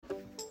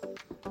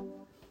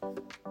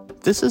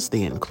This is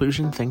the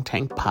Inclusion Think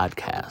Tank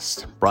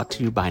podcast, brought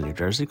to you by New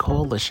Jersey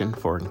Coalition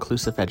for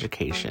Inclusive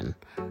Education,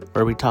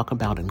 where we talk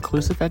about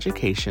inclusive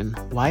education,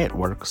 why it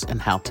works,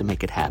 and how to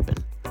make it happen.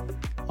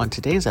 On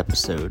today's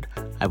episode,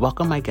 I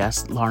welcome my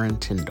guest, Lauren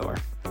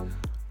Tyndrof.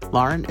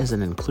 Lauren is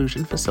an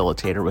inclusion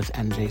facilitator with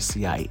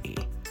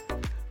NJCIE.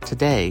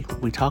 Today,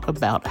 we talk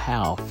about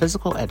how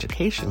physical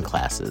education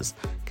classes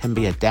can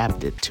be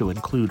adapted to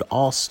include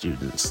all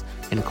students,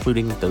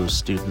 including those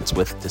students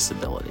with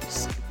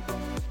disabilities.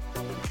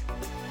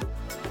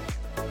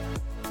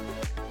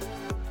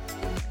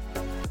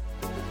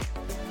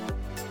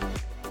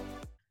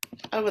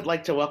 I would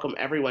like to welcome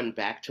everyone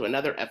back to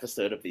another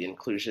episode of the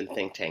Inclusion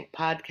Think Tank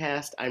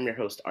podcast. I'm your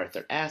host,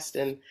 Arthur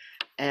Aston,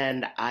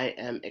 and I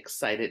am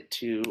excited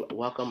to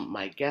welcome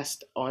my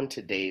guest on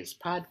today's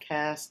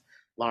podcast,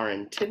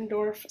 Lauren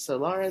Tyndrof. So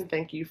Lauren,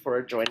 thank you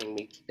for joining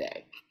me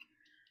today.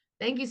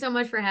 Thank you so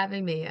much for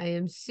having me. I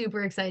am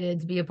super excited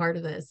to be a part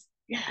of this.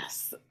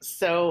 Yes.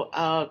 So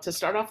to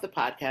start off the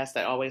podcast,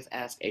 I always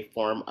ask a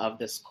form of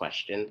this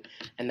question,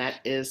 and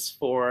that is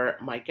for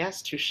my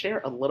guests to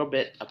share a little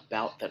bit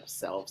about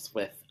themselves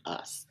with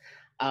us.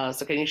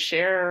 So can you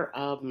share,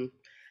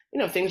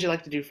 things you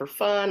like to do for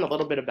fun, a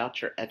little bit about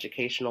your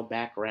educational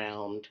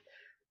background,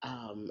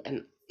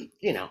 and,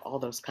 all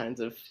those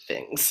kinds of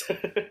things.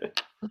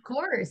 Of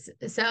course.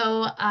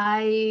 So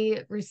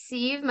I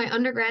received my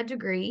undergrad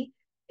degree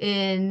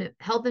in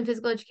health and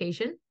physical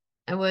education.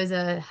 I was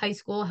a high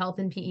school health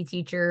and PE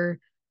teacher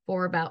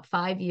for about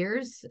 5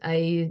 years.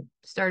 I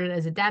started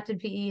as adapted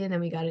PE and then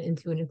we got it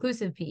into an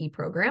inclusive PE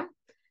program.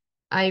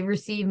 I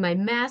received my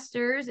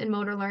master's in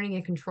motor learning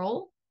and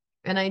control,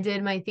 and I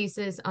did my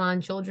thesis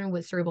on children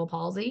with cerebral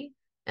palsy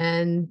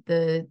and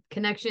the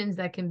connections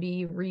that can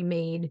be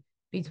remade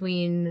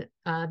between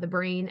the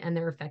brain and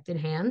their affected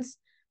hands.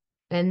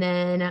 And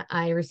then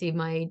I received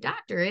my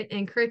doctorate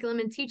in curriculum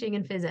and teaching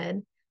in phys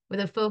ed, with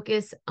a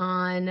focus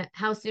on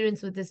how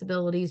students with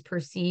disabilities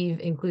perceive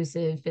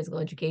inclusive physical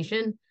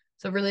education.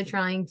 So really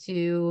trying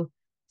to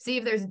see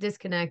if there's a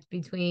disconnect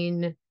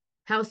between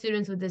how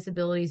students with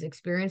disabilities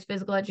experience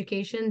physical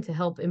education to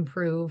help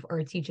improve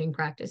our teaching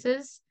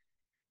practices.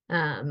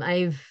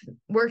 I've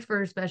worked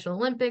for Special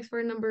Olympics for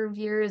a number of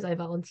years. I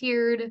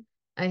volunteered.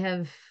 I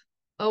have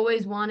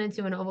always wanted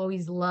to and I've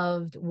always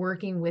loved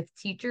working with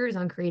teachers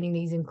on creating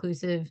these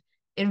inclusive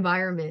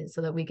environments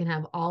so that we can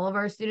have all of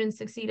our students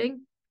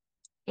succeeding.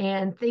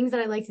 And things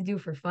that I like to do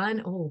for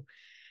fun. Oh,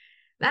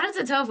 that is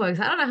a tough one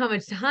because I don't know how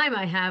much time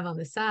I have on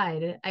the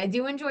side. I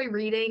do enjoy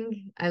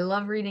reading. I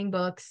love reading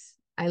books.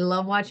 I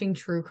love watching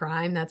true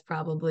crime. That's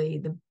probably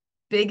the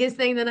biggest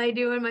thing that I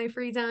do in my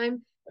free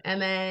time.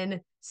 And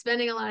then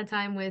spending a lot of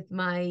time with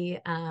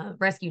my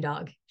rescue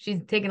dog.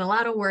 She's taken a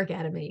lot of work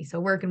out of me. So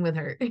working with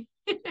her.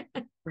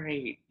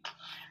 Great.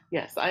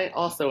 Yes, I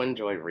also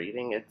enjoy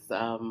reading.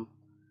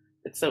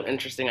 It's so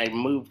interesting. I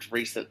moved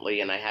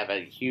recently and I have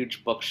a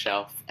huge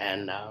bookshelf,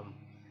 and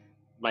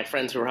my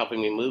friends who were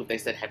helping me move, they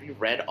said, "Have you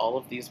read all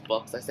of these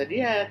books?" I said,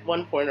 "Yeah, at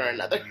one point or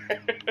another."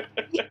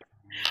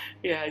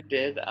 Yeah, I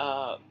did.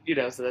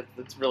 So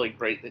that's really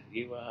great that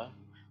you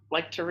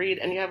like to read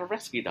and you have a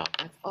rescue dog.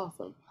 That's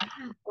awesome.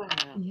 Wow.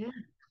 Yeah.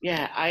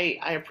 Yeah,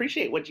 I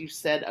appreciate what you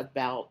said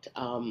about,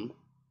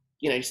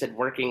 you said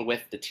working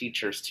with the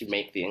teachers to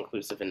make the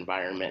inclusive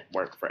environment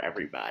work for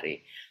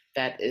everybody.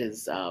 That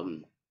is,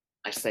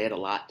 I say it a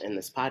lot in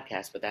this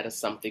podcast, but that is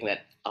something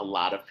that a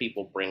lot of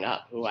people bring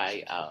up who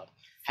I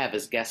have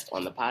as guests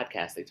on the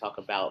podcast. They talk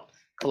about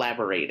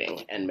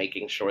collaborating and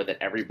making sure that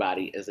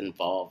everybody is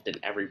involved and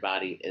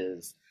everybody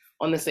is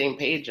on the same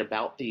page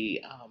about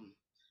the,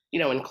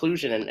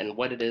 inclusion and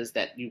what it is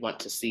that you want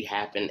to see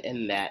happen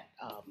in that,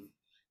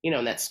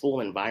 in that school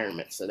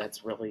environment. So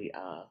that's really,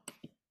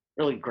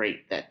 really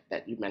great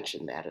that you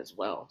mentioned that as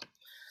well.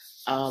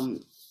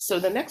 So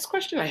the next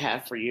question I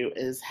have for you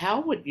is,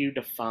 how would you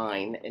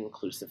define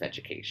inclusive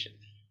education?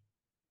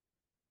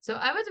 So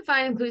I would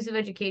define inclusive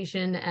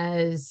education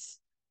as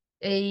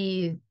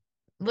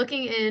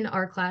looking in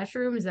our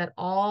classrooms that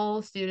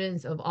all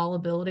students of all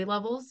ability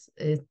levels,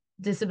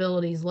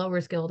 disabilities, lower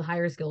skilled,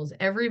 higher skills,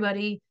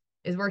 everybody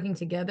is working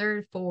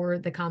together for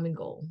the common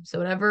goal. So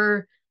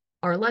whatever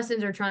our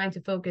lessons are trying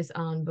to focus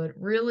on, but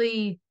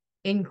really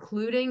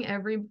including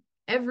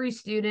every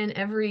student,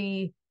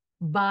 every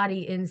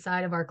body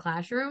inside of our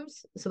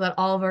classrooms so that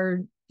all of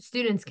our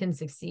students can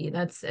succeed.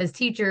 That's, as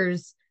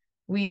teachers,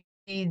 we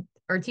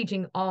are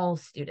teaching all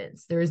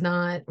students. We're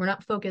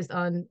not focused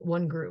on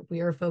one group.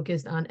 We are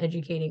focused on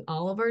educating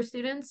all of our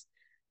students.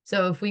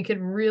 So if we could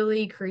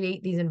really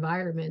create these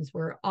environments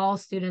where all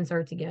students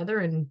are together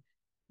and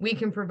we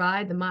can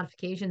provide the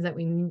modifications that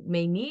we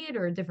may need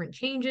or different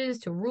changes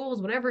to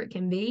rules, whatever it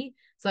can be,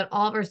 so that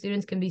all of our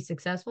students can be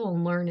successful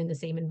and learn in the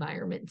same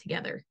environment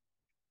together.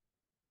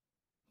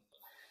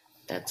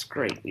 That's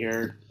great.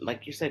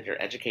 Like you said,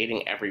 you're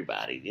educating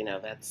everybody.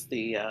 That's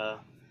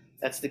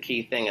the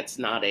key thing. It's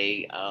not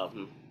a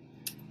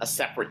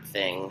separate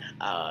thing,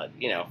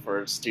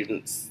 for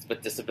students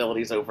with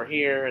disabilities over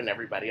here and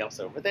everybody else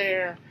over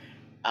there.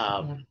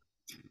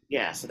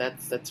 Yeah, so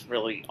that's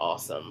really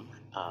awesome.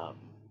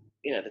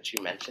 that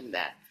you mentioned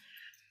that.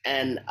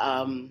 And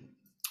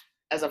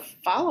as a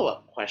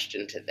follow-up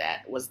question to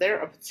that, was there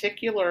a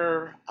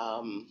particular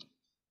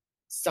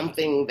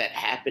something that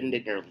happened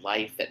in your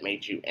life that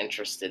made you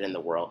interested in the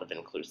world of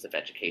inclusive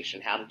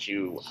education? How did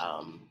you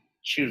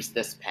choose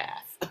this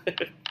path?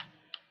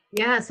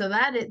 Yeah, so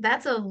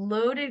that's a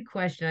loaded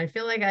question. I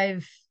feel like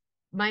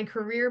my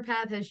career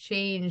path has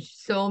changed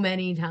so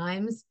many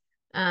times.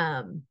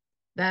 Um,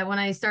 that when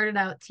I started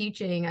out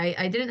teaching,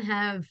 I didn't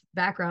have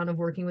background of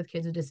working with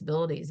kids with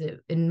disabilities.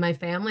 In my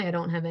family, I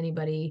don't have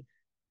anybody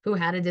who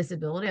had a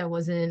disability. I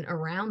wasn't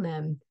around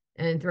them.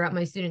 And throughout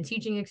my student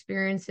teaching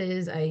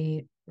experiences,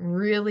 I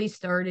really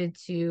started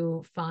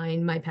to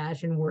find my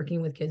passion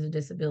working with kids with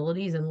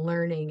disabilities and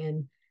learning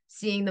and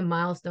seeing the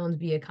milestones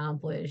be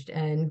accomplished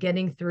and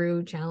getting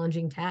through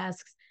challenging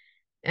tasks.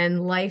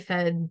 And life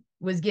had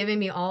was giving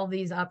me all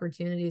these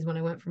opportunities when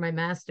I went for my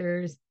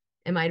master's.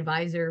 And my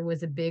advisor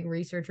was a big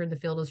researcher in the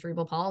field of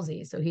cerebral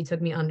palsy. So he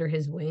took me under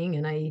his wing,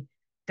 and I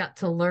got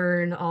to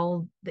learn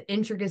all the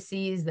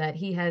intricacies that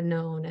he had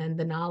known and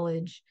the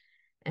knowledge.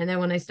 And then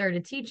when I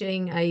started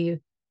teaching, I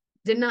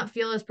did not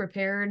feel as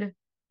prepared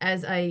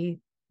as I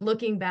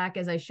looking back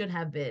as I should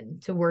have been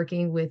to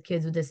working with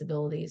kids with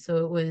disabilities.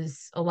 So it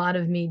was a lot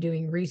of me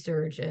doing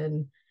research,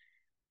 and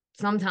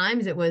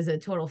sometimes it was a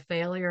total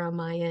failure on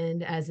my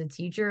end as a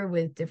teacher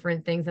with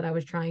different things that I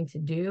was trying to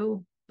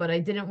do, but I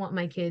didn't want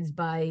my kids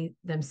by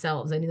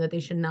themselves. I knew that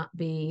they should not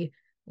be.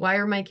 Why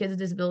are my kids with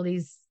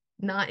disabilities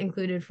not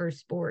included for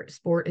sport?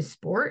 Sport is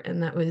sport.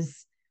 And that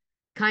was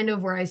kind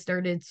of where I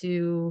started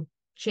to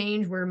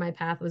change where my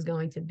path was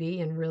going to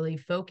be and really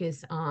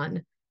focus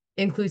on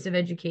inclusive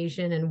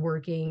education and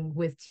working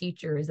with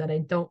teachers. That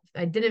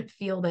I didn't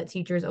feel that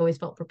teachers always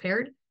felt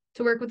prepared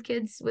to work with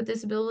kids with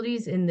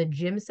disabilities in the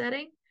gym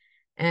setting.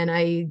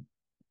 And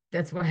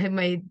that's why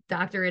my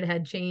doctorate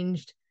had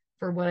changed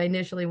for what I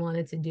initially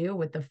wanted to do,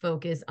 with the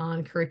focus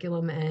on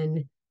curriculum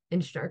and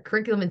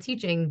curriculum and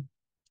teaching,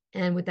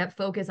 and with that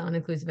focus on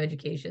inclusive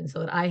education, so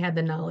that I had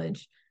the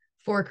knowledge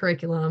for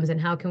curriculums and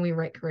how can we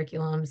write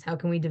curriculums, how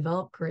can we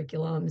develop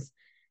curriculums,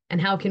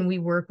 and how can we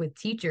work with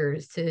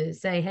teachers to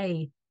say,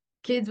 hey,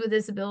 kids with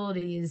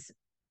disabilities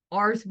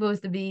are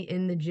supposed to be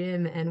in the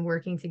gym and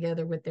working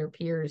together with their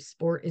peers.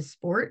 Sport is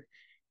sport.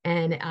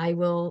 And I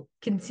will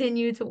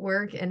continue to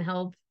work and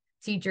help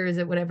teachers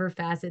at whatever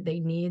facet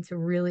they need to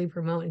really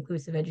promote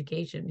inclusive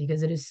education,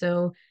 because it is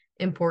so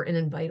important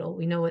and vital.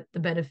 We know what the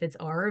benefits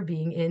are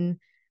being in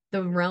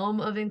the realm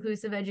of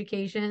inclusive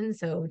education.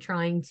 So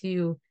trying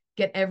to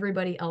get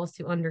everybody else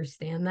to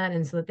understand that,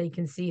 and so that they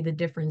can see the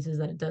differences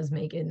that it does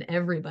make in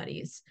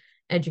everybody's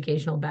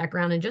educational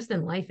background and just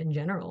in life in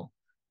general.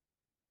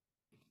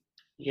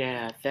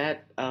 Yeah,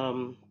 that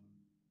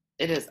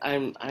it is.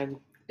 I'm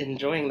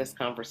enjoying this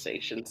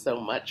conversation so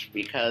much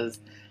because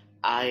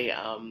I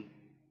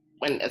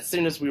when as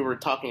soon as we were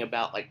talking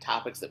about like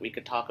topics that we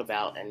could talk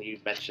about, and you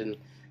mentioned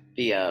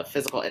the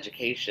physical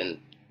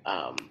education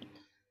um,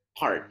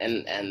 part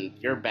and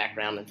your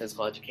background in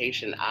physical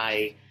education,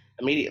 I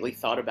immediately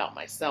thought about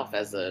myself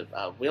as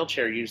a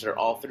wheelchair user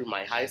all through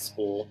my high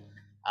school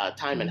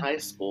time in Mm-hmm. high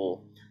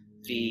school.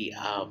 The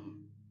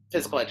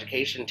physical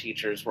education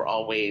teachers were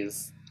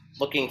always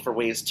looking for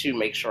ways to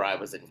make sure I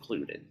was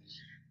included.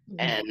 Mm-hmm.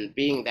 And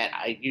being that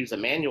I use a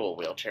manual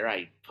wheelchair,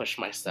 I push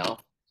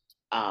myself.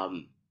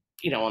 Um,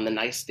 on the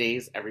nice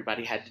days,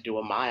 everybody had to do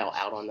a mile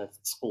out on the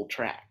school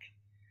track.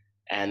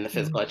 And the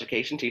physical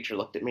education teacher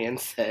looked at me and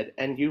said,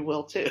 and you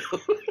will too.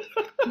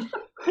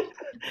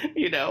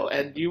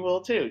 And you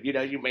will too.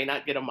 You may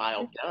not get a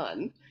mile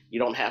done. You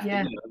don't have to,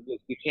 Yeah.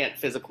 you can't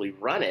physically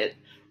run it,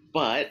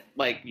 but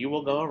like you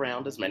will go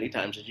around as many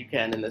times as you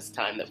can in this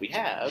time that we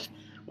have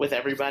with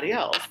everybody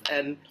else.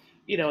 And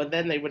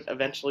then they would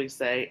eventually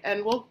say,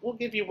 and we'll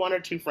give you one or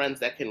two friends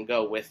that can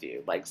go with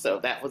you. Like, so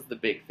that was the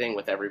big thing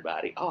with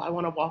everybody. Oh, I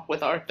want to walk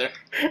with Arthur.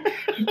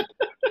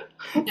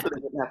 So they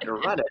didn't have to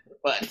run it.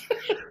 But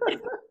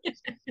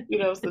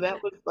so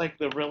that was like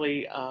the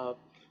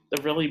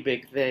really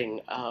big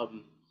thing.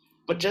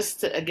 But just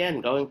to,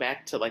 again, going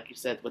back to, like you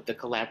said, with the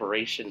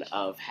collaboration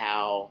of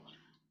how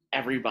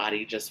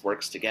everybody just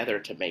works together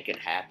to make it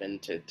happen,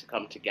 to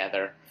come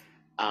together,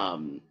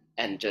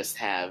 and just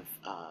have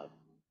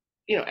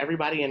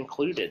everybody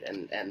included,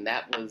 and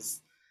that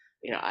was,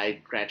 I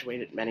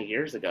graduated many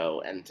years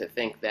ago, and to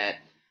think that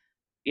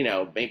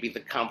maybe the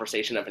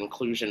conversation of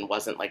inclusion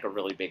wasn't like a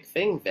really big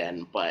thing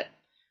then, but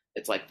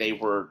it's like they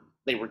were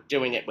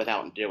doing it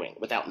without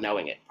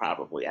knowing it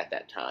probably at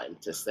that time,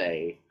 to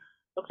say,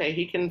 okay,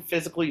 he can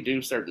physically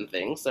do certain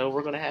things, so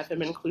we're going to have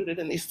him included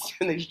in these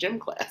in these gym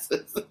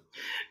classes.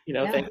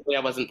 Yeah. Thankfully I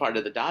wasn't part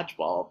of the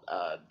dodgeball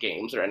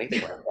games or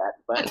anything like that,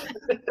 but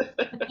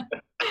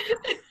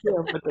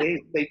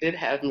they did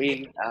have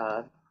me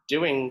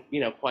doing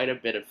quite a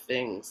bit of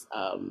things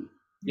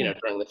Yeah.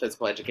 during the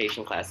physical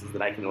education classes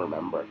that I can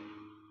remember.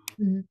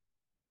 Mhm.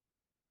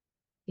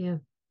 Yeah.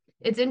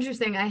 It's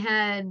interesting. I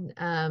had,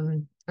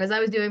 as I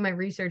was doing my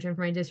research and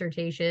for my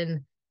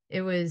dissertation,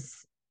 it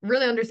was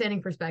really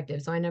understanding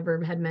perspective. So I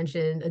never had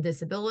mentioned a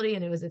disability,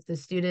 and it was if the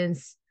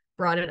students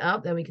brought it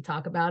up, then we could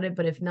talk about it.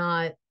 But if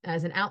not,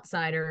 as an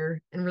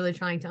outsider and really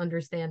trying to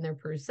understand their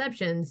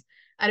perceptions,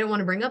 I didn't want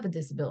to bring up a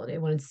disability. I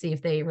wanted to see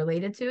if they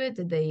related to it.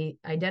 Did they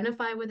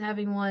identify with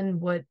having one?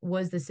 What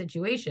was the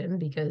situation?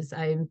 Because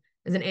I'm,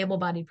 as an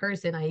able-bodied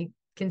person, I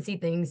see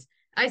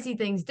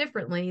things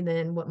differently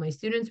than what my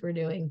students were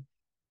doing.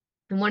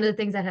 And one of the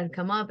things that had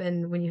come up,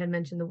 and when you had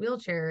mentioned the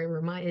wheelchair,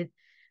 it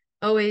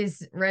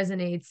always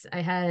resonates.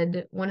 I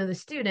had one of the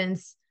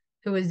students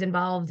who was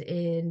involved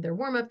in their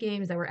warm-up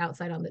games that were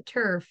outside on the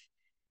turf.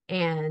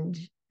 And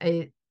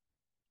I,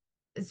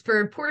 for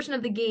a portion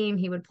of the game,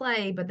 he would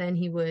play, but then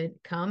he would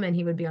come and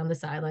he would be on the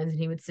sidelines and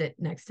he would sit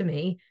next to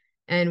me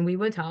and we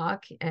would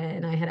talk.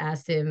 And I had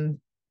asked him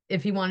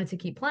if he wanted to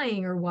keep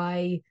playing or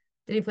why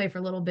did he play for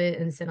a little bit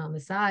and sit on the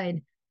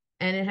side.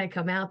 And it had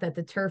come out that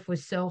the turf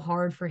was so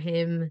hard for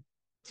him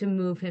to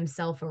move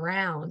himself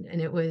around. And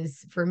it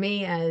was for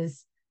me,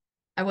 as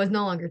I was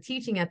no longer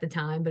teaching at the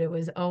time, but it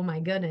was, oh my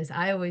goodness.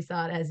 I always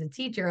thought as a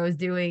teacher, I was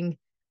doing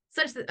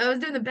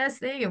the best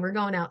thing, and we're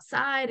going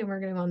outside and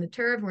we're going to go on the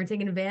turf and we're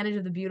taking advantage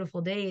of the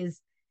beautiful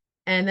days.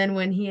 And then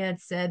when he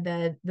had said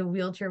that the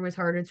wheelchair was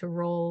harder to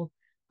roll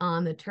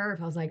on the turf,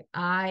 I was like,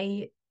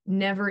 I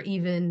never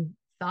even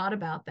thought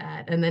about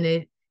that. And then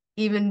it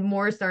even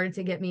more started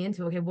to get me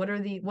into, okay,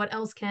 what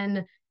else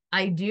can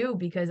I do?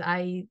 Because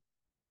I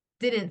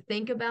didn't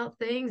think about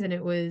things. And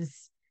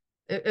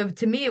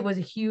to me, it was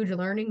a huge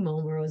learning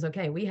moment where it was,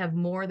 okay, we have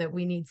more that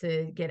we need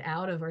to get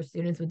out of our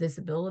students with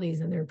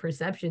disabilities and their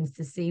perceptions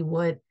to see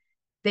what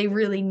they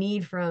really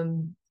need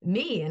from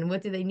me and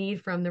what do they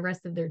need from the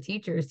rest of their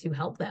teachers to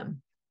help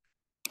them.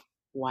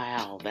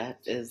 Wow,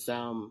 that's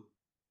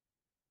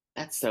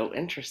so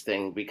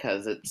interesting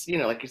because it's,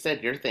 like you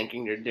said, you're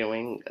thinking you're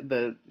doing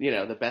the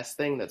best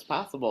thing that's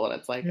possible. And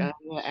it's like, Mm.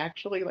 well,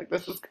 actually, like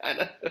this is kind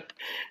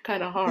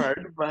of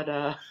hard,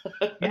 but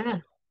Yeah.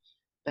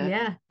 that,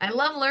 Yeah. I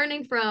love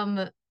learning from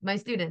my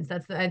students.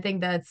 I think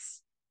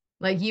that's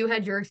like you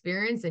had your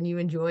experience and you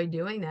enjoy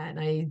doing that.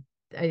 And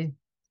I,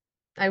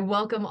 I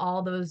welcome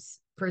all those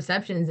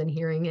perceptions and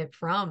hearing it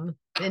from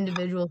the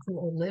individuals who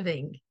are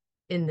living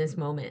in this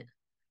moment.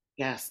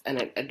 yes.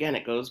 And again,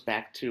 it goes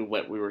back to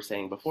what we were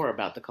saying before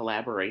about the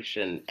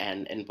collaboration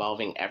and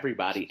involving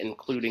everybody,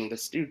 including the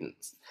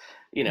students,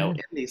 Yeah. in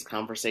these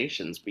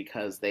conversations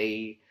because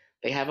they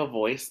have a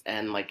voice.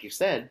 And like you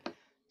said,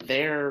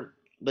 their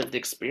lived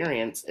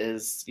experience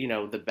is,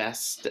 the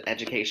best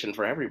education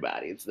for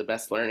everybody. It's the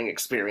best learning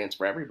experience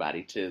for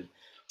everybody to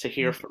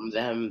hear from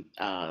them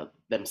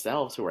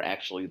themselves who are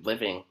actually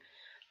living,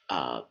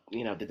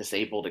 the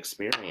disabled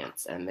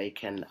experience, and they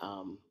can,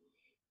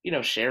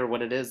 share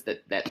what it is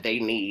that they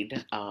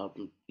need,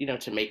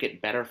 to make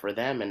it better for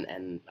them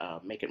and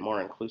make it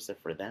more inclusive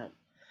for them.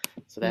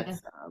 So Yeah.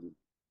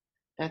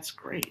 that's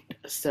great.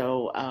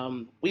 So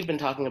we've been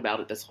talking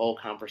about it this whole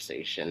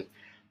conversation.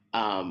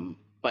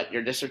 But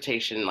your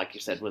dissertation, like you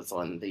said, was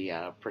on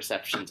the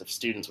perceptions of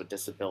students with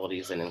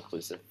disabilities in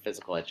inclusive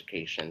physical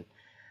education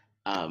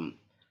um,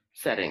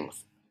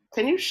 settings.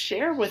 Can you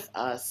share with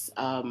us,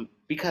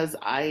 because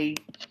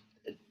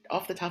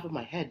off the top of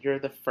my head, you're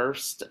the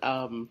first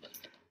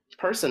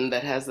person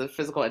that has a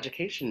physical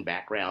education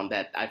background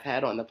that I've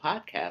had on the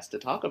podcast to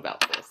talk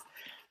about this.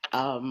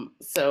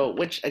 So,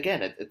 which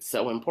again, it's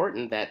so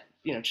important that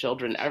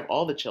children,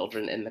 all the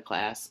children in the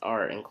class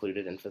are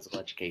included in physical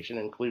education,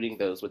 including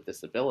those with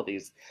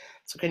disabilities.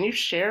 So, can you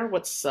share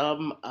what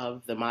some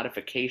of the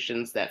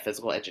modifications that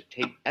physical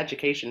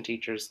education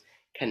teachers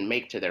can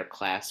make to their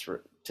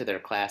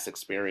class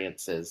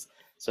experiences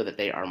so that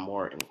they are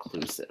more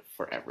inclusive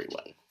for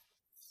everyone?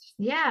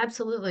 Yeah,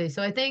 absolutely.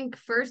 So I think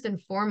first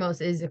and foremost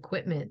is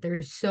equipment.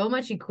 There's so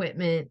much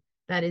equipment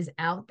that is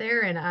out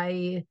there, and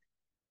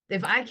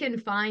if I can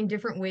find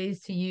different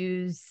ways to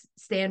use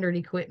standard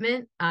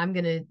equipment, I'm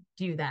going to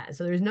do that.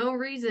 So there's no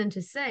reason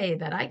to say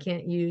that I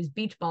can't use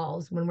beach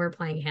balls when we're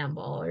playing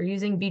handball or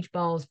using beach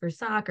balls for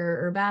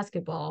soccer or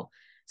basketball.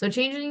 So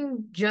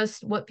changing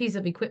just what piece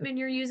of equipment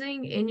you're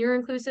using in your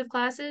inclusive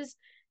classes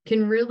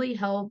can really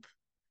help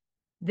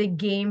the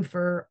game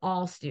for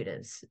all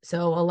students.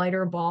 So a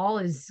lighter ball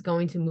is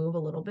going to move a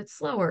little bit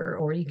slower,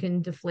 or you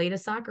can deflate a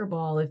soccer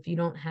ball if you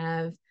don't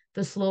have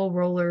the slow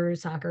roller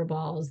soccer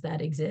balls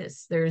that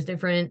exist. There's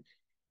different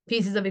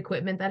pieces of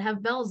equipment that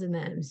have bells in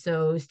them.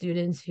 So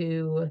students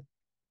who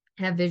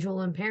have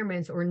visual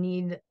impairments or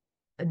need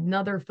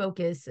another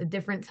focus, a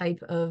different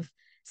type of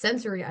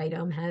sensory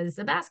item has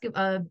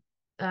a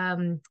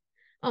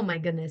oh my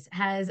goodness,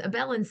 has a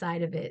bell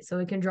inside of it so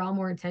it can draw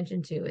more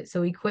attention to it.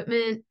 So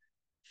equipment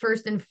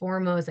first and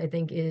foremost, I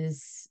think,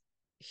 is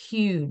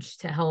huge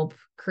to help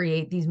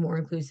create these more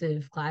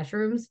inclusive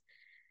classrooms.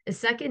 The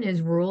second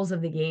is rules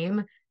of the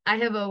game. I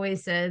have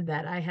always said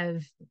that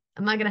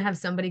I'm not going to have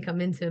somebody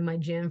come into my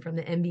gym from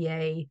the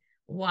NBA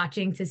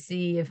watching to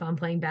see if I'm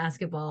playing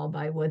basketball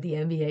by what the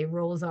NBA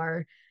rules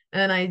are.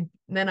 And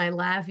then I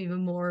laugh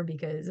even more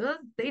because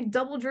they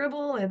double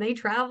dribble and they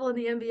travel in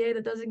the NBA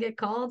that doesn't get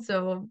called.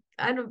 So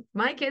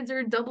my kids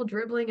are double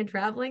dribbling and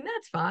traveling.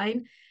 That's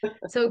fine.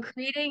 So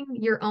creating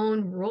your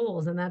own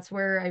rules, and that's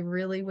where I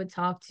really would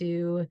talk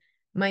to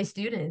my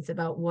students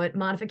about what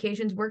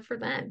modifications work for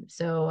them.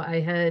 So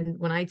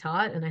when I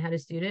taught and I had a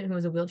student who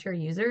was a wheelchair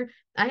user,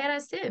 I had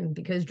asked him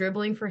because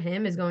dribbling for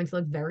him is going to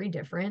look very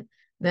different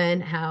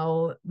than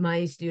how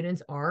my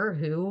students are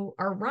who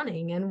are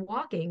running and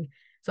walking.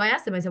 So I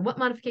asked him, I said, what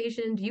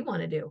modification do you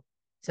want to do?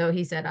 So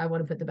he said, I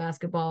want to put the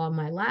basketball on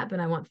my lap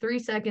and I want 3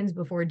 seconds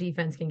before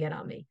defense can get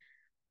on me.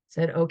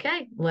 Said,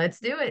 okay, let's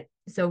do it.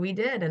 So we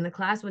did. And the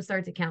class would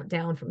start to count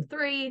down from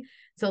three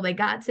till they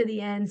got to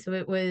the end. So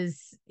it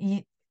was,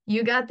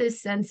 you got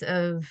this sense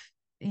of,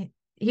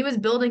 he was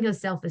building his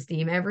self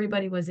esteem.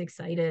 Everybody was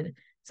excited.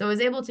 So I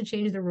was able to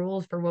change the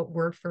rules for what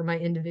worked for my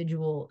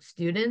individual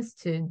students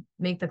to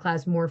make the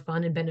class more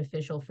fun and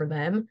beneficial for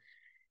them.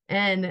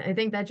 And I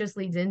think that just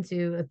leads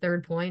into a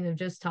third point of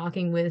just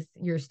talking with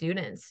your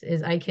students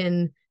is I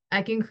can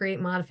create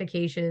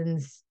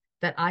modifications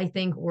that I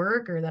think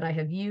work or that I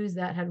have used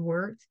that had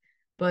worked.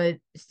 But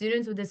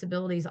students with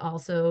disabilities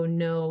also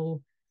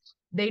know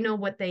they know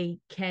what they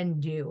can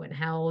do and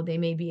how they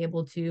may be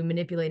able to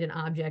manipulate an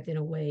object in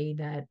a way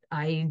that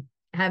I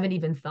haven't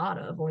even thought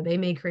of, or they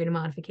may create a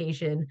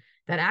modification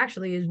that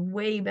actually is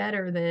way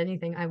better than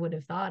anything I would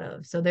have thought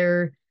of. So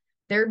they're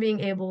being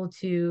able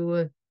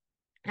to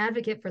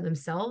advocate for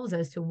themselves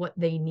as to what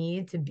they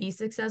need to be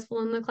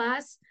successful in the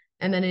class.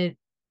 And then it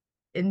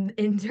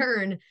in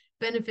turn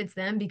benefits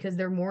them because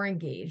they're more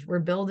engaged. We're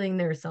building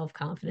their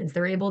self-confidence.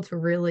 They're able to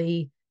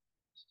really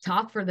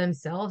talk for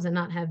themselves and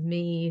not have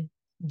me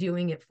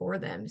doing it for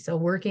them. So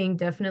working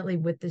definitely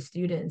with the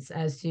students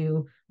as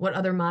to what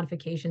other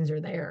modifications are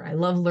there. I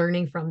love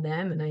learning from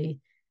them. And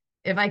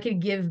if I could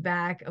give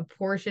back a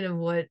portion of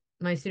what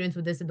my students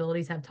with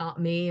disabilities have taught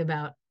me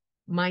about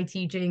my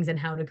teachings and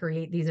how to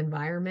create these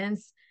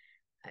environments,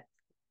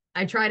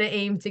 I try to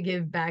aim to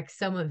give back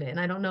some of it. And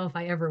I don't know if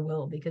I ever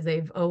will because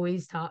they've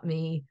always taught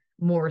me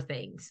more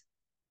things.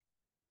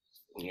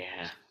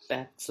 Yeah,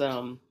 that's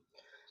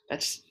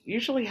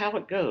usually how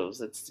it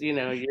goes.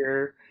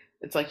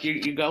 It's like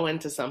you go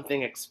into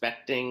something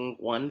expecting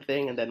one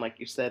thing, and then like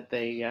you said,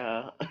 they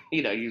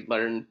you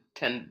learn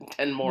ten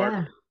more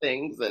Yeah.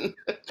 things, and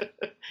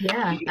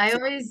Yeah. you get I so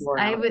much always more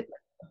out of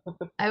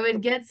I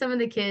would get some of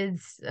the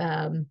kids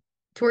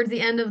towards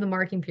the end of the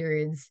marking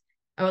periods.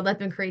 I would let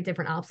them create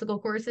different obstacle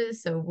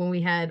courses. So when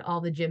we had all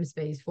the gym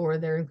space for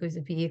their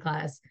inclusive PE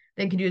class,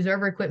 they could use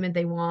whatever equipment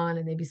they want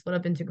and they'd be split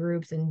up into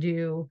groups and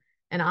do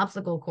an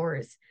obstacle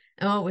course.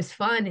 And what was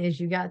fun is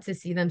you got to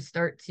see them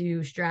start to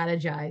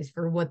strategize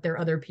for what their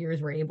other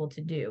peers were able to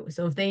do.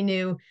 So if they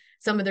knew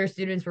some of their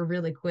students were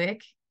really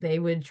quick, they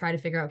would try to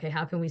figure out, okay,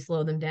 how can we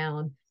slow them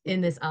down in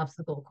it. this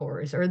obstacle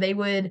course? Or they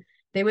would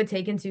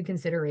take into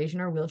consideration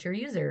our wheelchair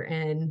user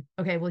and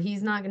okay, well,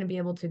 he's not going to be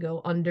able to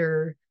go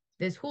under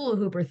this hula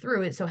hoop or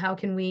through it. So how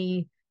can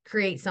we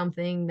create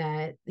something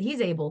that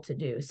he's able to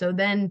do? So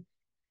then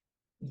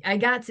I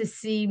got to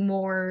see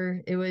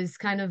more. It was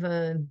kind of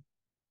a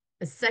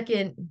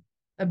second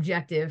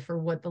objective for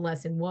what the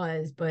lesson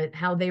was, but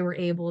how they were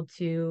able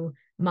to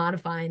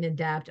modify and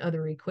adapt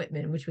other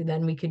equipment, which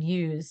we could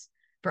use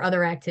for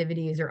other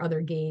activities or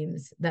other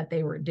games that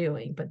they were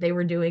doing, but they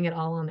were doing it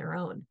all on their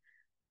own.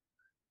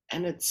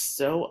 And it's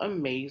so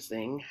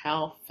amazing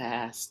how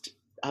fast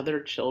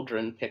other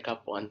children pick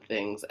up on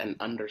things and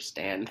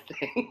understand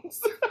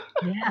things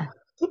Yeah.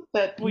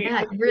 that we Yeah,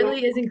 I it feel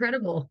really is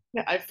incredible.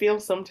 yeah, I feel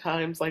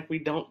sometimes like we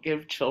don't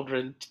give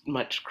children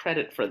much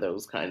credit for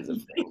those kinds of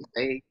things.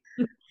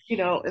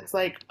 It's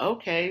like,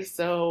 okay,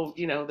 so,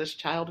 this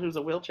child who's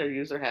a wheelchair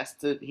user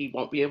he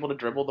won't be able to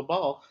dribble the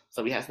ball,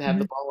 so he has to have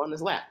the Mhm. ball on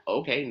his lap.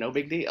 Okay, no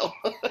big deal.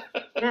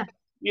 Yeah.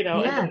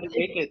 And then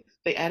Yeah.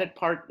 they add it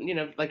part,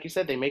 like you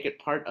said, they make it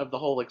part of the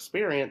whole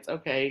experience.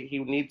 Okay, he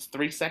needs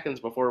 3 seconds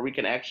before we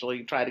can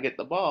actually try to get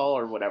the ball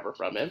or whatever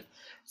from him.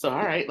 So,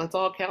 all right, let's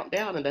all count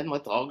down and then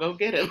let's all go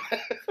get him.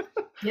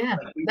 Yeah.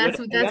 Like we would That's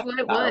what any that's other what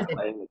it was. child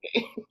playing the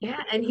game.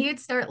 Yeah, and he'd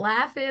start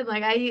laughing.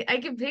 Like I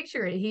can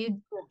picture it.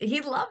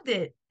 He loved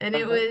it. And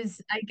it Uh-huh.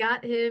 was I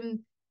got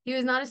him he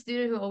was not a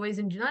student who always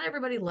enjoyed not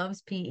everybody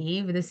loves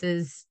PE, but this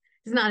is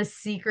not a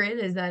secret.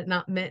 Is that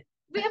not meant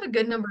we have a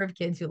good number of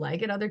kids who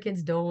like it. Other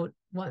kids don't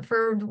want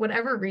for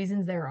whatever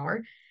reasons there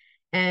are.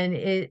 And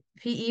it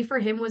PE for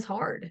him was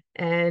hard.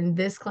 And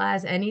this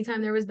class,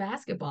 anytime there was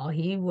basketball,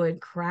 he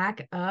would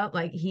crack up.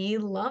 Like he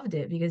loved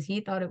it because he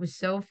thought it was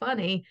so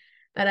funny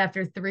that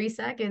after 3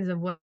 seconds of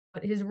what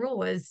his rule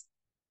was,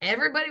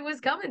 everybody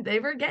was coming. They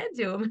were getting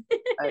to him.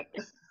 I-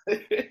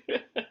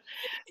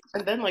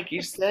 And then, like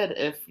you said,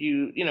 if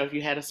you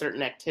had a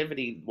certain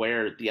activity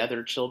where the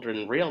other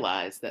children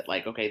realized that,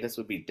 like, okay, this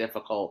would be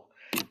difficult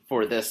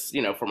for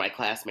for my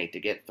classmate to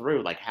get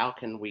through, like, how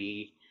can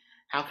we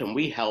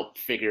help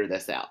figure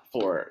this out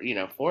for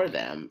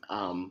them?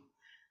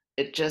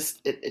 It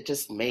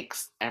just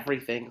makes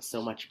everything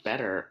so much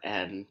better,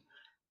 and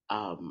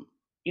um,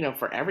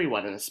 for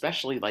everyone, and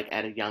especially like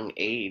at a young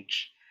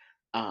age,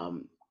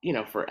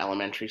 for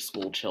elementary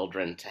school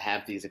children to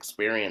have these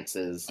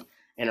experiences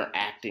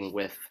interacting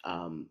with,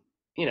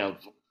 you know,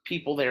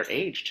 people their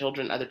age,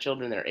 other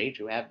children their age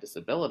who have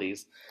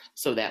disabilities,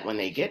 so that when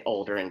they get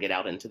older and get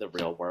out into the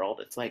real world,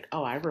 it's like,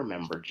 oh, I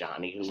remember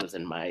Johnny who was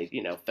in my,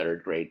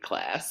 third grade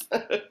class.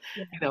 Yeah.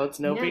 It's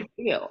no Yeah. big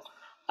deal.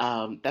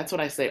 That's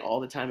what I say all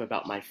the time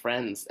about my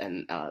friends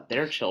and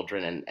their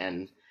children,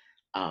 and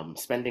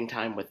spending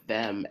time with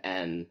them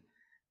and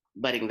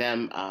letting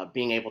them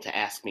being able to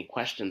ask me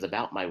questions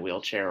about my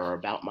wheelchair or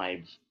about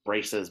my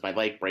braces, my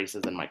leg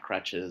braces and my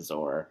crutches,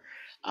 or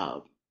uh,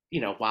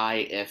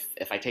 why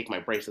if I take my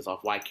braces off,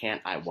 why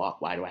can't I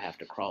walk? Why do I have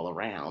to crawl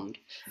around?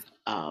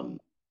 Um,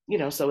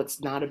 so it's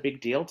not a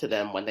big deal to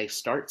them when they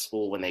start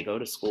school, when they go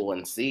to school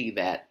and see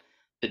that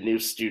the new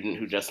student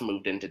who just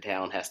moved into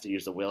town has to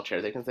use a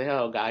wheelchair. They can say,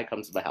 "Oh, a guy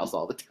comes to my house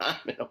all the time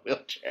in a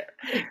wheelchair."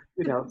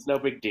 It's no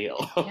big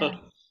deal. Yeah.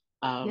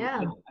 I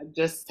Yeah.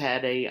 just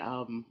had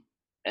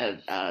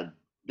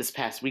this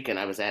past weekend,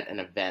 I was at an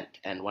event,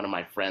 and one of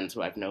my friends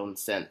who I've known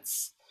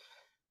since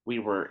we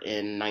were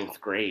in ninth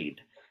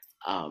grade,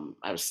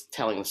 I was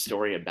telling the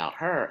story about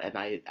her, and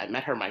I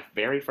met her my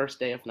very first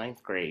day of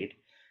ninth grade.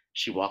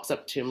 She walks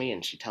up to me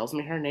and she tells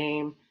me her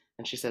name,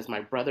 and she says, "My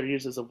brother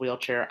uses a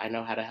wheelchair. I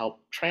know how to help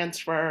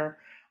transfer.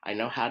 I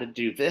know how to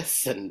do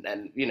this, and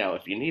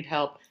if you need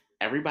help,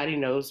 everybody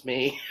knows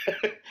me.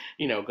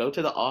 Go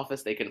to the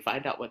office. They can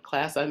find out what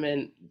class I'm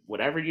in.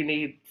 Whatever you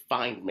need,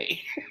 find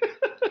me."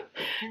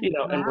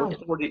 And Wow.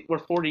 we're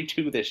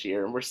 42 this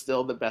year, and we're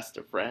still the best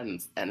of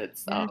friends, and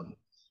Yeah.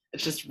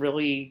 it's just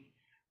really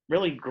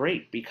really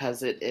great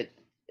because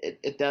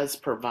it does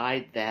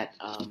provide that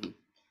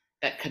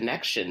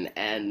connection,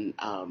 and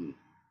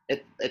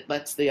it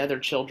lets the other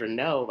children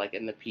know, like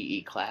in the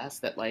PE class,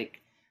 that,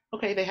 like,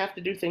 okay, they have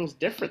to do things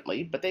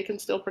differently, but they can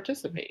still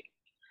participate.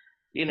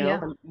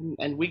 Yeah.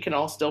 And we can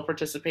all still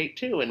participate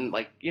too. And,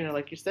 like,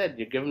 like you said,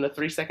 you give him the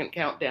 3-second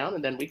countdown,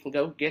 and then we can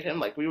go get him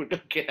like we would go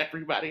get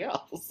everybody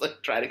else and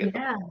try to get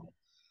them. Yeah.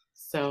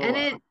 So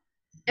And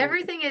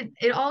everything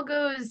it all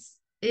goes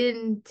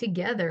in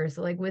together.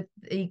 So like with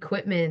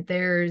equipment,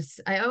 I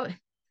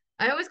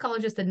always call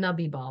it just a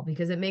nubby ball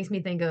because it makes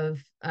me think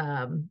of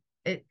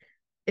it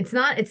it's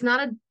not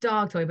a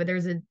dog toy, but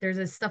there's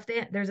a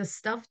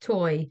stuffed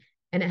toy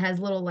and it has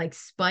little like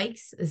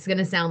spikes. It's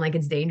gonna sound like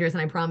it's dangerous,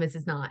 and I promise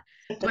it's not.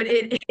 But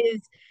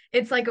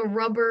it's like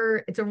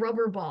it's a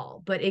rubber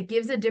ball, but it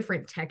gives a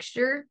different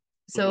texture.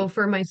 mhm, So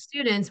for my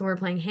students, when we're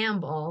playing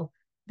handball,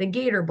 the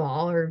gator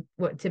ball, or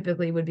what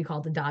typically would be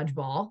called the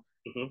dodgeball,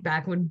 mhm,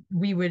 back when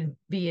we would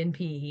be in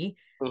PE,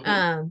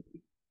 mhm,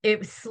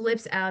 it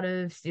slips out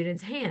of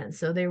students' hands.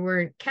 So they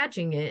weren't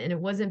catching it. And it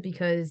wasn't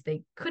because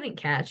they couldn't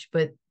catch,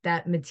 but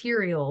that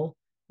material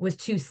was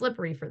too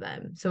slippery for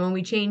them. So when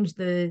we changed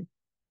the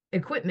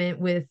equipment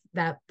with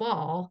that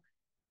ball,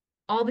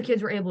 all the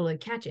kids were able to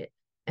catch it.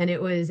 And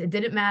it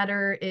didn't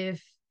matter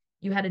if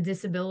you had a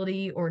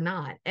disability or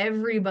not.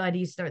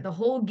 The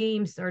whole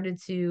game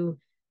started to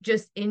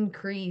just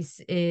increase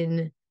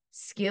in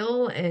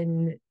skill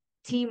and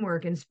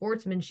teamwork and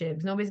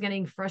sportsmanship. Nobody's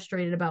getting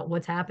frustrated about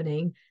what's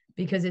happening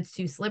because it's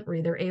too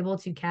slippery. They're able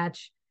to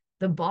catch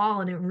the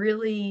ball, and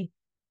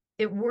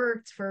it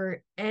worked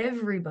for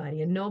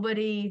everybody, and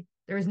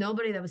there was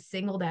nobody that was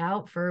singled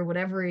out for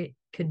whatever it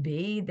could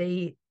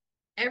be.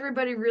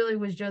 Everybody really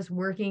was just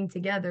working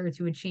together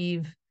to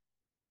achieve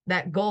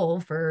that goal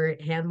for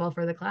handball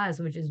for the class,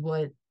 which is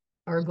what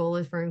our goal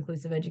is for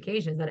inclusive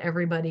education, is that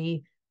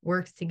everybody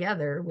works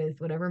together with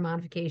whatever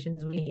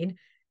modifications we need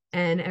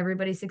and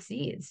everybody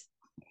succeeds.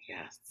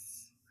 yes.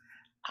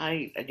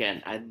 I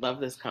love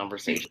this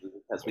conversation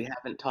because we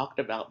haven't talked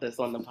about this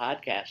on the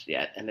podcast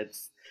yet, and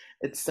it's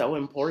so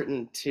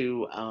important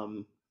to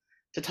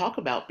talk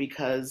about,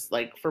 because,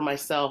 like, for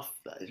myself,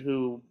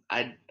 who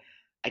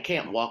I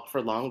can't walk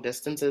for long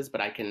distances,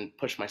 but I can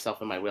push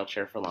myself in my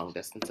wheelchair for long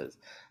distances.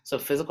 So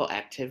physical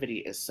activity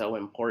is so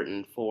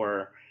important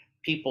for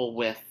people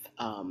with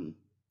um,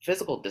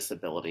 physical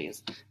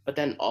disabilities, but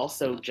then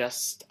also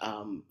just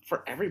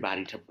for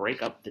everybody to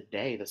break up the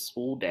day, the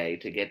school day,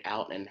 to get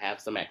out and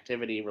have some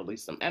activity,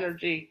 release some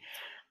energy.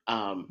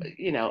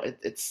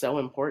 It's so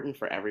important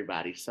for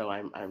everybody. So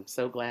I'm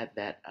so glad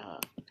that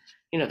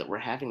that we're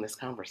having this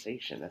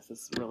conversation. This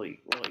is really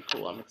really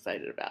cool. I'm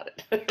excited about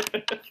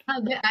it.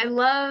 I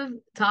love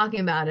talking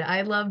about it.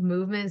 I love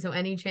movement. So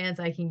any chance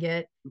I can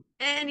get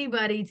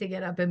anybody to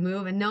get up and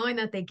move, and knowing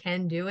that they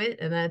can do it.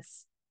 And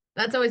that's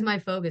always my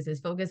focus, is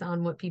focus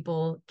on what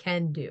people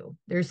can do.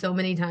 There's so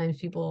many times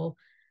people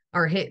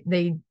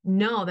they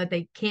know that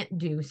they can't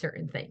do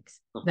certain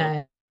things, Mhm.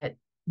 that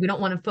we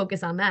don't want to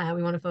focus on that.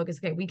 We want to focus,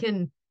 okay,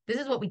 this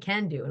is what we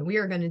can do. And we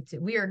are going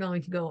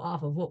to go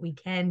off of what we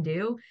can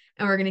do,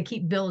 and we're going to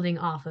keep building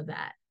off of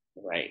that.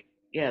 Right.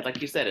 Yeah,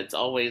 like you said, it's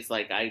always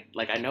like I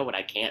know what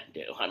I can't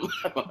do.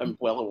 I'm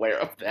well aware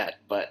of that,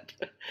 but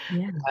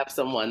Yeah. have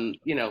someone,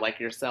 like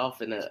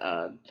yourself, in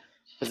a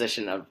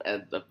position of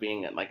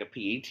being like a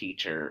PE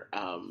teacher,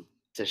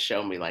 to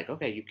show me, like,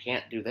 okay, you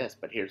can't do this,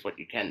 but here's what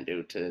you can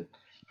do to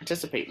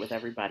participate with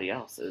everybody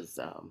else, is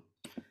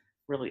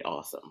really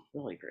awesome,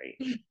 really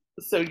great.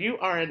 So you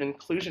are an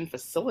inclusion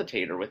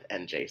facilitator with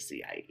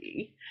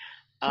NJCIE.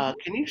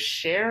 Can you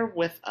share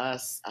with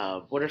us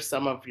what are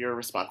some of your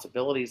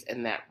responsibilities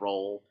in that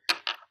role,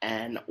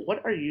 and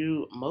what are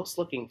you most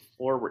looking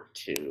forward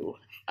to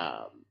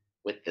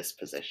with this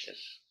position?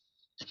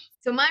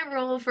 So my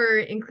role for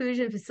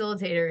Inclusion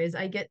Facilitator is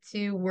I get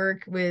to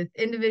work with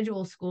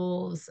individual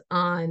schools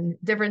on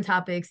different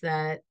topics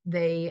that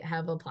they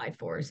have applied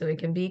for. So it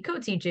can be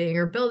co-teaching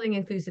or building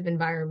inclusive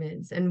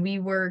environments. And we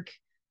work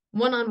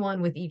one-on-one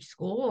with each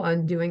school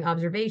on doing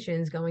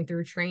observations, going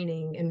through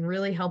training, and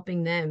really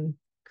helping them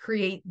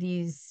create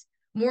these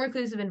more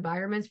inclusive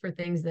environments for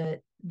things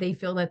that they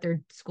feel that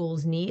their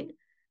schools need.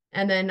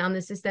 And then on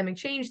the systemic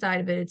change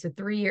side of it, it's a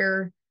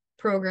 3-year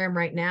program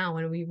right now,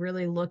 and we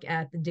really look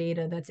at the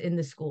data that's in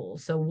the school.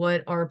 So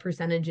what are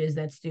percentages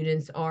that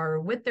students are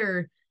with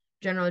their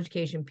general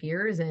education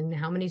peers, and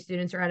how many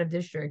students are out of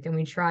district, and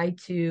we try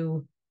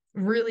to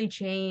really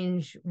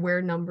change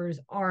where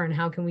numbers are and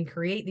how can we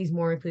create these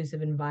more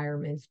inclusive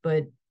environments,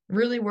 but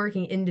really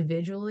working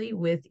individually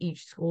with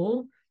each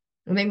school.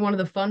 I think one of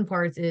the fun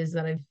parts is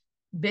that I've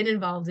been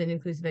involved in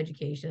inclusive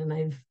education, and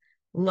I've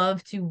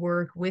loved to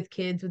work with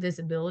kids with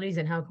disabilities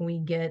and how can we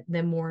get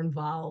them more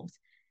involved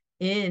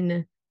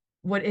in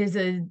what is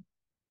a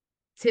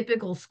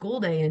typical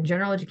school day in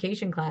general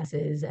education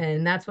classes.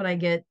 And that's what I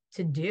get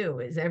to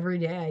do is every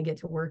day I get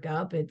to work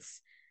up.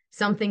 It's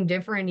something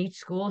different. Each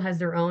school has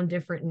their own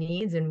different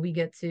needs, and we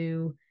get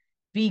to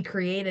be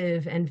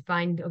creative and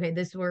find, okay,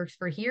 this works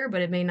for here,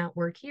 but it may not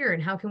work here.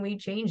 And how can we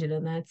change it?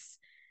 And that's,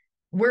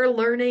 we're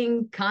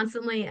learning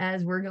constantly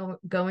as we're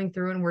going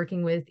through and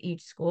working with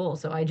each school.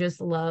 So I just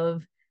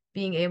love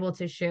being able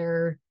to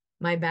share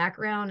my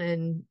background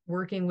and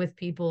working with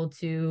people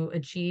to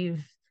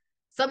achieve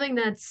something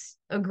that's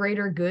a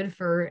greater good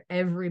for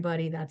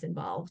everybody that's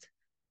involved.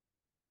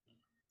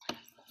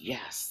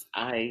 Yes,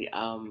 I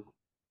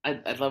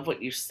love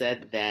what you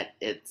said, that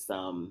it's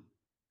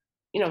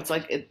it's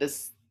like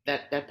this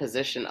that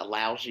position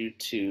allows you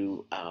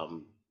to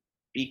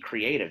be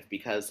creative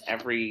because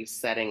every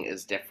setting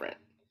is different.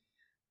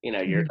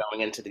 You're Mhm.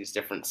 going into these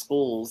different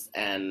schools,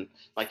 and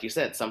like you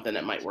said, something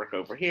that might work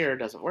over here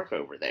doesn't work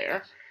over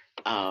there.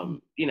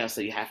 So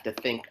you have to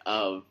think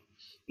of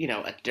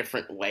a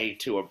different way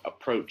to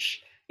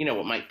approach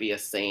what might be a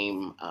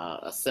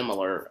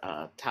similar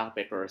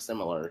topic or a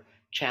similar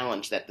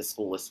challenge that the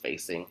school is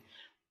facing,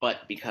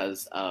 but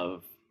because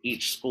of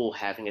each school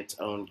having its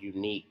own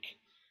unique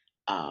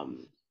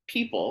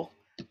people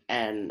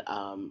and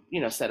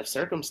set of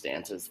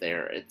circumstances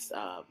there, it's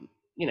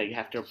you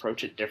have to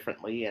approach it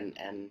differently,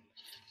 and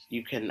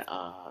you can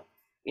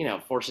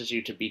forces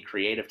you to be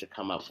creative to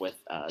come up with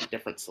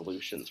different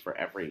solutions for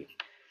every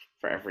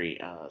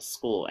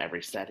school,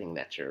 every setting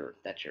that you're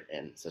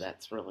in. So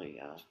that's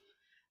really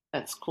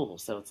that's cool.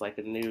 So it's like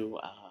a new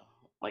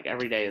like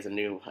every day is a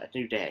new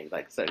day.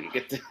 Like, so you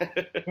get to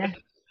Yeah.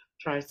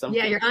 try Yeah,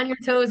 something. you're on your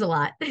toes a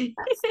lot. Yes,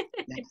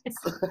 yes.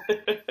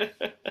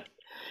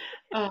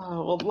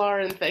 Well,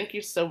 Lauren, thank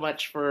you so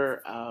much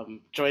for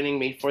joining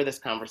me for this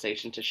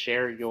conversation to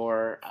share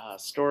your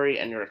story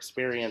and your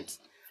experience,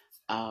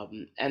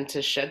 and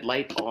to shed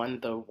light on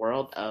the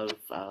world of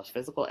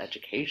physical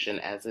education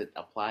as it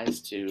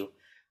applies to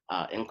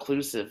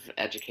inclusive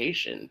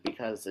education,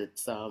 because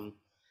it's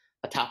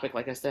a topic,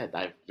 like I said,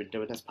 I've been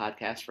doing this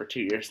podcast for 2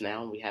 years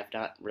now, and we have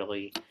not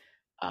really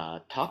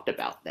talked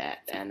about that.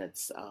 And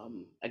it's,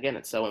 again,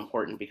 it's so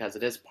important because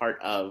it is part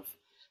of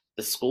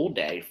the school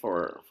day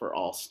for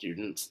all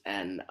students.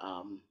 And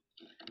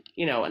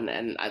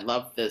and I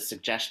love the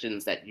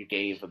suggestions that you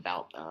gave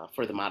about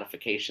for the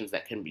modifications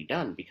that can be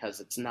done,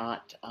 because it's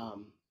not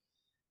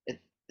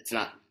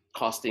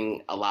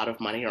costing a lot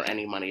of money or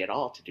any money at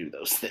all to do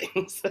those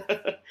things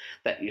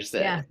that you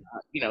said.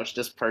 Yeah. It's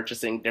just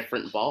purchasing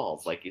different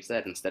balls, like you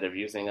said. Instead of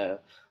using a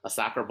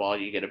soccer ball,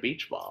 you get a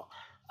beach ball.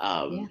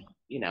 Yeah.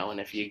 And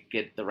if you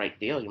get the right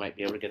deal, you might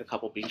be able to get a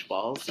couple beach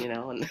balls,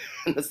 and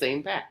in the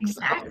same pack. So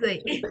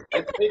Exactly.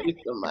 it save you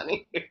some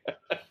money.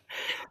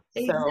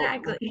 So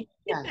Exactly.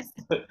 yes.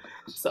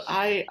 So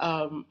I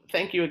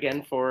thank you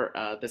again for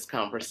this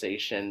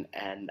conversation,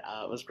 and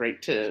it was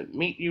great to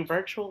meet you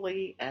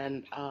virtually,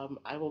 and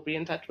I will be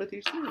in touch with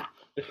you soon.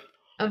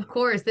 Of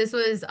course. This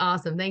was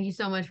awesome. Thank you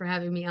so much for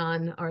having me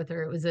on,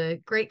 Arthur. It was a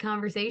great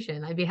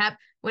conversation. I'd be happy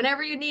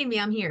whenever you need me,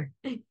 I'm here.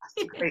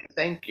 That's great.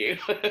 Thank you.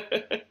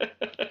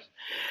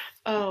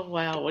 Oh,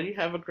 wow. Well, you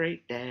have a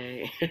great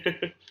day.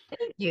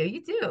 Thank you.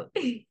 You too.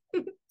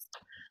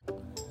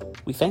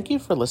 We thank you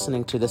for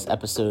listening to this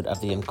episode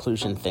of the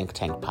Inclusion Think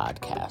Tank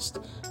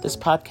podcast. This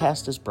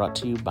podcast is brought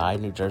to you by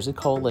New Jersey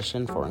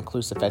Coalition for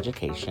Inclusive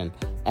Education,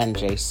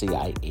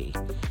 NJCIE.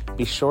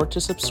 Be sure to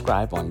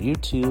subscribe on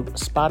YouTube,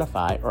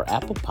 Spotify, or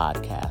Apple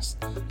Podcasts,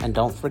 and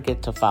don't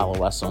forget to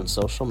follow us on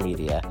social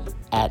media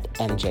at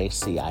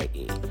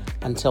NJCIE.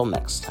 Until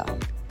next time.